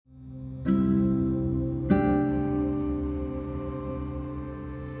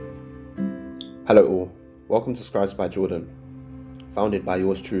Hello all, welcome to Scribes by Jordan, founded by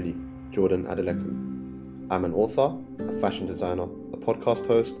yours truly, Jordan Adelekun. I'm an author, a fashion designer, a podcast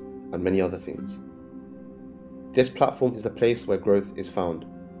host, and many other things. This platform is the place where growth is found.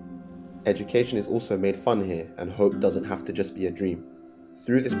 Education is also made fun here, and hope doesn't have to just be a dream.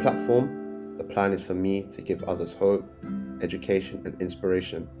 Through this platform, the plan is for me to give others hope, education, and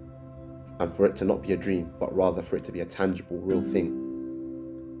inspiration, and for it to not be a dream, but rather for it to be a tangible, real thing.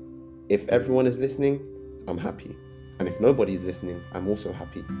 If everyone is listening, I'm happy. And if nobody's listening, I'm also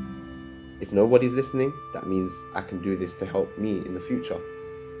happy. If nobody's listening, that means I can do this to help me in the future.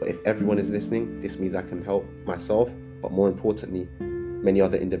 But if everyone is listening, this means I can help myself, but more importantly, many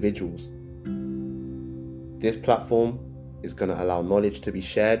other individuals. This platform is going to allow knowledge to be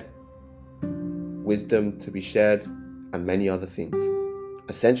shared, wisdom to be shared, and many other things.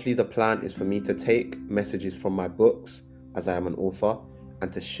 Essentially, the plan is for me to take messages from my books, as I am an author,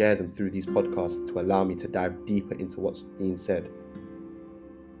 and to share them through these podcasts to allow me to dive deeper into what's being said.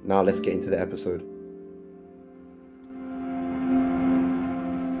 Now let's get into the episode.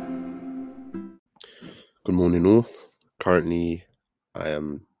 Good morning all. Currently, I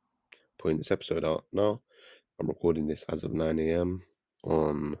am putting this episode out now. I'm recording this as of 9 a.m.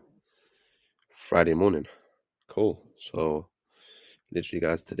 on Friday morning. Cool. So, literally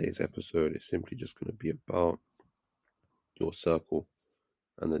guys, today's episode is simply just going to be about your circle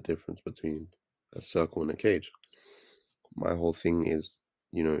and the difference between a circle and a cage. My whole thing is,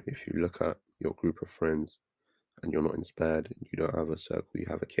 if you look at your group of friends and you're not inspired, you don't have a circle, you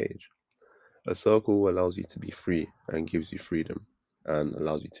have a cage. A circle allows you to be free and gives you freedom and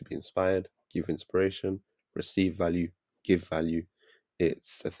allows you to be inspired, give inspiration, receive value, give value.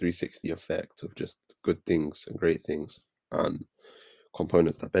 It's a 360 effect of just good things and great things and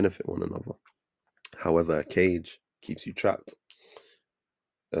components that benefit one another. However, a cage keeps you trapped.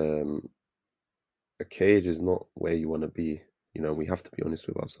 A cage is not where you want to be. We have to be honest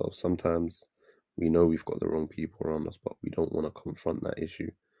with ourselves. Sometimes we know we've got the wrong people around us, but we don't want to confront that issue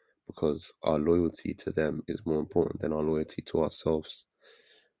because our loyalty to them is more important than our loyalty to ourselves.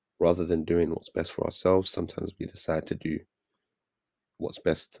 Rather than doing what's best for ourselves, sometimes we decide to do what's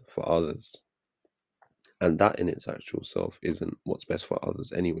best for others. And that in its actual self isn't what's best for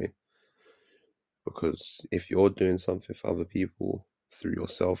others anyway. Because if you're doing something for other people through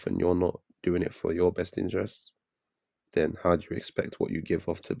yourself and you're not doing it for your best interests, then how do you expect what you give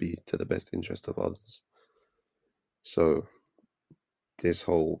off to be to the best interest of others? So this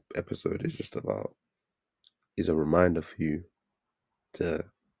whole episode is a reminder for you to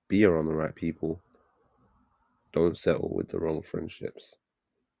be around the right people, don't settle with the wrong friendships,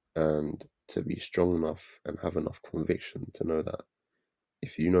 and to be strong enough and have enough conviction to know that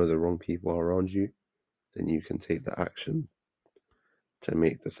if you know the wrong people are around you, then you can take the action to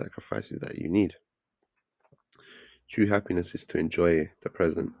make the sacrifices that you need. True happiness is to enjoy the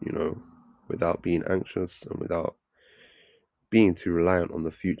present, without being anxious and without being too reliant on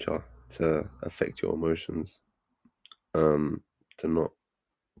the future to affect your emotions, to not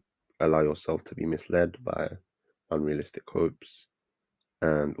allow yourself to be misled by unrealistic hopes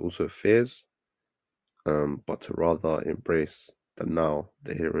and also fears, but to rather embrace the now,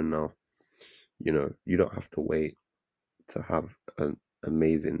 the here and now. You don't have to wait to have an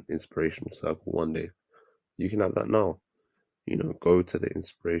amazing inspirational circle one day. You can have that now. Go to the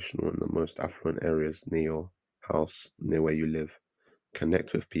inspirational and the most affluent areas near your house, near where you live.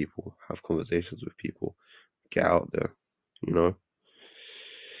 Connect with people, have conversations with people, get out there, you know.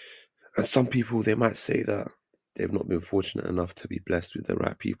 And some people, they might say that they've not been fortunate enough to be blessed with the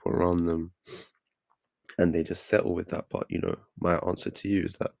right people around them and they just settle with that. But, my answer to you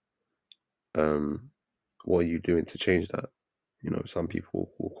is that, what are you doing to change that? Some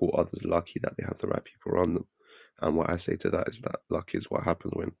people will call others lucky that they have the right people around them. And what I say to that is that luck is what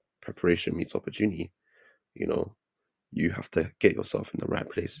happens when preparation meets opportunity. You have to get yourself in the right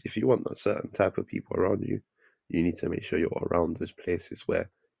place. If you want a certain type of people around you, you need to make sure you're around those places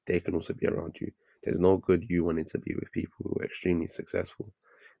where they can also be around you. There's no good you wanting to be with people who are extremely successful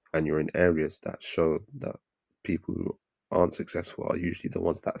and you're in areas that show that people who aren't successful are usually the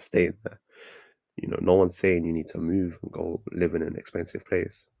ones that stay in there. No one's saying you need to move and go live in an expensive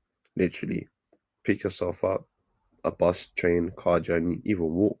place. Literally, pick yourself up, a bus, train, car journey,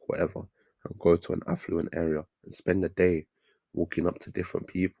 even walk, whatever, and go to an affluent area and spend the day walking up to different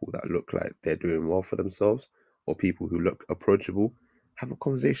people that look like they're doing well for themselves or people who look approachable. Have a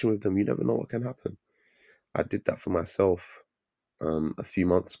conversation with them. You never know what can happen. I did that for myself a few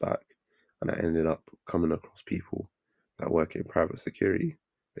months back, and I ended up coming across people that work in private security.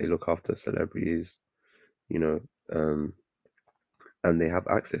 They look after celebrities, you know, um, and they have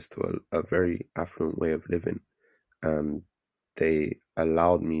access to a very affluent way of living, and they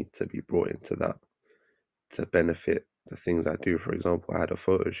allowed me to be brought into that to benefit the things I do. For example, I had a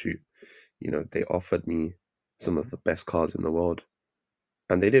photo shoot. They offered me some of the best cars in the world,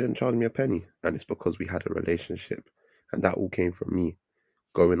 and they didn't charge me a penny. And it's because we had a relationship, and that all came from me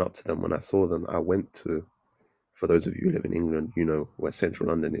going up to them when I saw them. I went to, for those of you who live in England, you know where central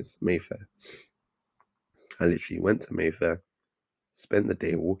London is, Mayfair. I literally went to Mayfair, spent the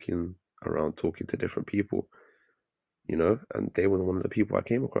day walking around talking to different people, and they were one of the people I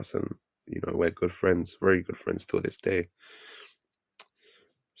came across, and we're good friends, very good friends till this day.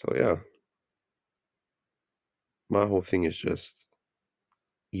 So yeah, my whole thing is just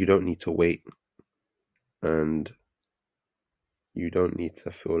you don't need to wait, and you don't need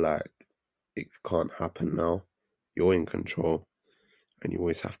to feel like it can't happen now. You're in control, and you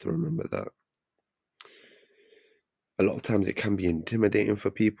always have to remember that. A lot of times it can be intimidating for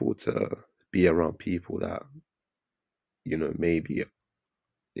people to be around people that, maybe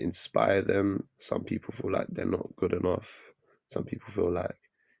inspire them. Some people feel like they're not good enough. Some people feel like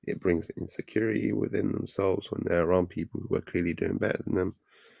it brings insecurity within themselves when they're around people who are clearly doing better than them.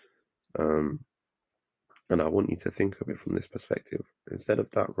 Um, and I want you to think of it from this perspective. Instead of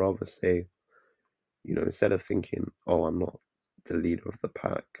that, rather say, instead of thinking, oh, I'm not the leader of the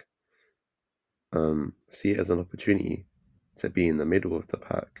pack, see it as an opportunity to be in the middle of the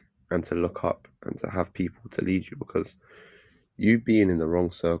pack and to look up and to have people to lead you, because you being in the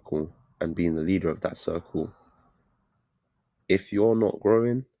wrong circle and being the leader of that circle, if you're not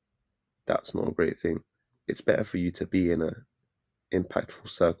growing, that's not a great thing. It's better for you to be in a impactful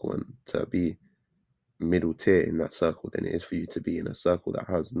circle and to be middle tier in that circle than it is for you to be in a circle that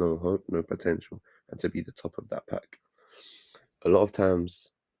has no hope, no potential, and to be the top of that pack. A lot of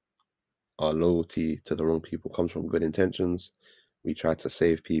times, our loyalty to the wrong people comes from good intentions. We try to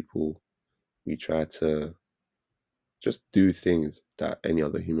save people. We try to just do things that any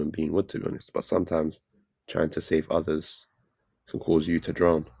other human being would, to be honest. But sometimes trying to save others can cause you to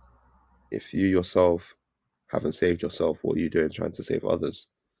drown. If you yourself haven't saved yourself, what are you doing trying to save others?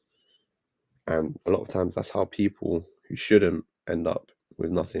 And a lot of times that's how people who shouldn't end up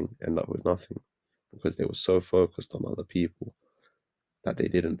with nothing end up with nothing, because they were so focused on other people that they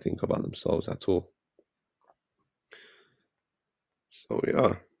didn't think about themselves at all. So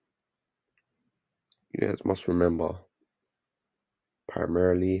yeah, you guys must remember,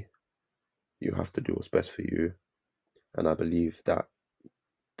 primarily you have to do what's best for you. And I believe that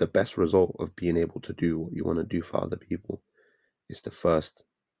the best result of being able to do what you want to do for other people is to first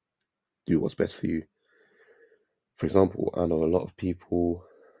do what's best for you. For example, I know a lot of people,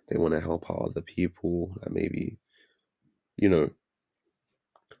 they want to help out other people, like maybe, you know,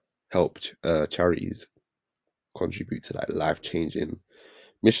 help charities contribute to like life-changing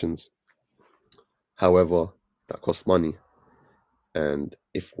missions. However, that costs money. And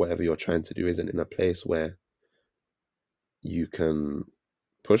if whatever you're trying to do isn't in a place where you can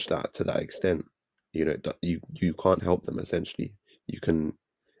push that to that extent, you can't help them essentially. You can,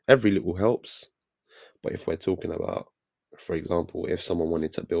 every little helps, but if we're talking about, for example, if someone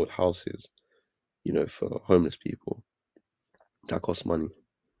wanted to build houses, for homeless people, that costs money.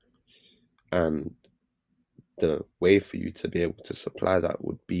 And the way for you to be able to supply that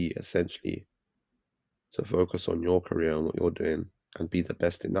would be essentially to focus on your career and what you're doing and be the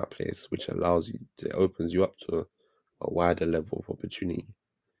best in that place, which allows you, it opens you up to a wider level of opportunity.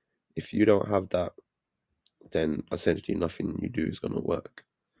 If you don't have that, then essentially nothing you do is going to work.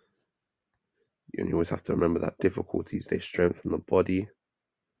 And you always have to remember that difficulties, they strengthen the body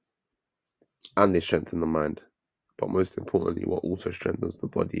and they strengthen the mind. But most importantly, what also strengthens the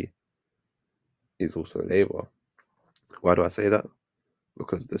body is also labor. Why do I say that?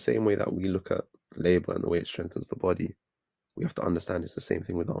 Because the same way that we look at labor and the way it strengthens the body, we have to understand it's the same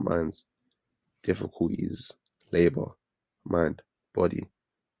thing with our minds. Difficulties, labor, mind, body.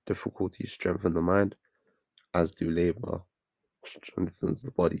 Difficulties strengthen the mind, as do labor strengthens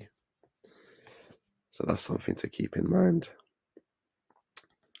the body. So that's something to keep in mind.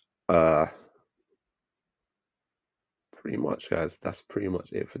 Pretty much, guys, that's pretty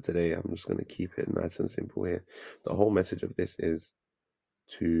much it for today. I'm just going to keep it nice and simple here. The whole message of this is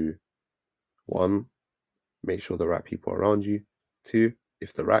to, one, make sure the right people are around you. Two,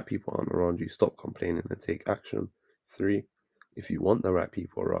 if the right people aren't around you, stop complaining and take action. Three, if you want the right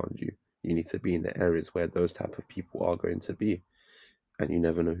people around you, you need to be in the areas where those type of people are going to be, and you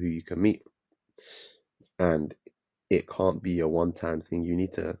never know who you can meet. And it can't be a one-time thing. You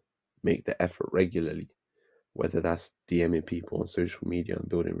need to make the effort regularly, whether that's DMing people on social media and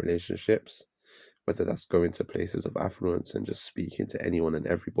building relationships, whether that's going to places of affluence and just speaking to anyone and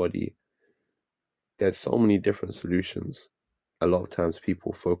everybody. There's so many different solutions. A lot of times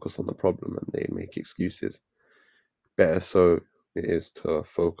people focus on the problem and they make excuses. Better so it is to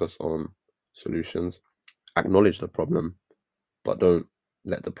focus on solutions, acknowledge the problem, but don't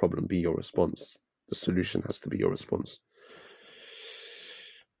let the problem be your response. The solution has to be your response.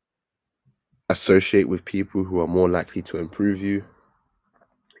 Associate with people who are more likely to improve you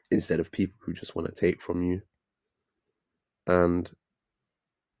instead of people who just want to take from you. And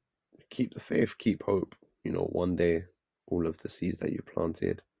keep the faith, keep hope. One day all of the seeds that you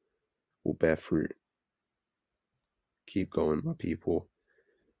planted will bear fruit. Keep going, my people.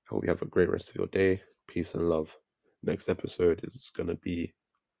 Hope you have a great rest of your day. Peace and love. Next episode is going to be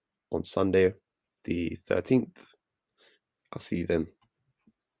on Sunday, the 13th. I'll see you then.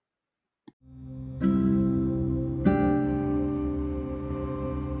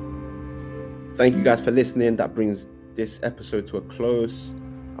 Thank you guys for listening. That brings this episode to a close.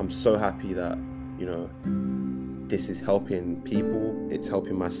 I'm so happy that, this is helping people. It's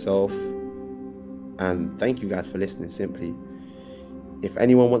helping myself. And thank you guys for listening, simply. If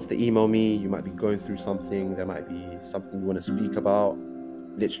anyone wants to email me, you might be going through something, there might be something you want to speak about,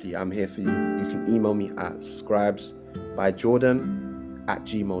 literally, I'm here for you. You can email me at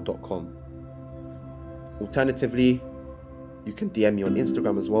scribesbyjordan@gmail.com. Alternatively, you can DM me on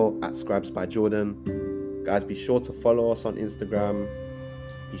Instagram as well, at scribesbyjordan. Guys, be sure to follow us on Instagram.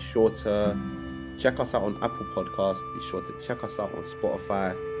 Be sure to check us out on Apple Podcasts. Be sure to check us out on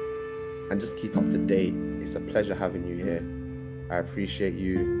Spotify. And just keep up to date. It's a pleasure having you here. I appreciate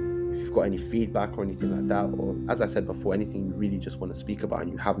you. If you've got any feedback or anything like that, or as I said before, anything you really just want to speak about and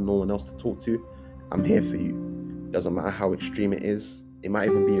you have no one else to talk to, I'm here for you. Doesn't matter how extreme it is. It might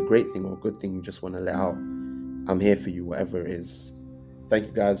even be a great thing or a good thing you just want to let out. I'm here for you, whatever it is. Thank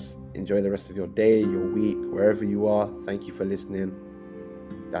you guys. Enjoy the rest of your day, your week, wherever you are. Thank you for listening.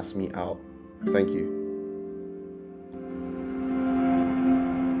 That's me out. Thank you.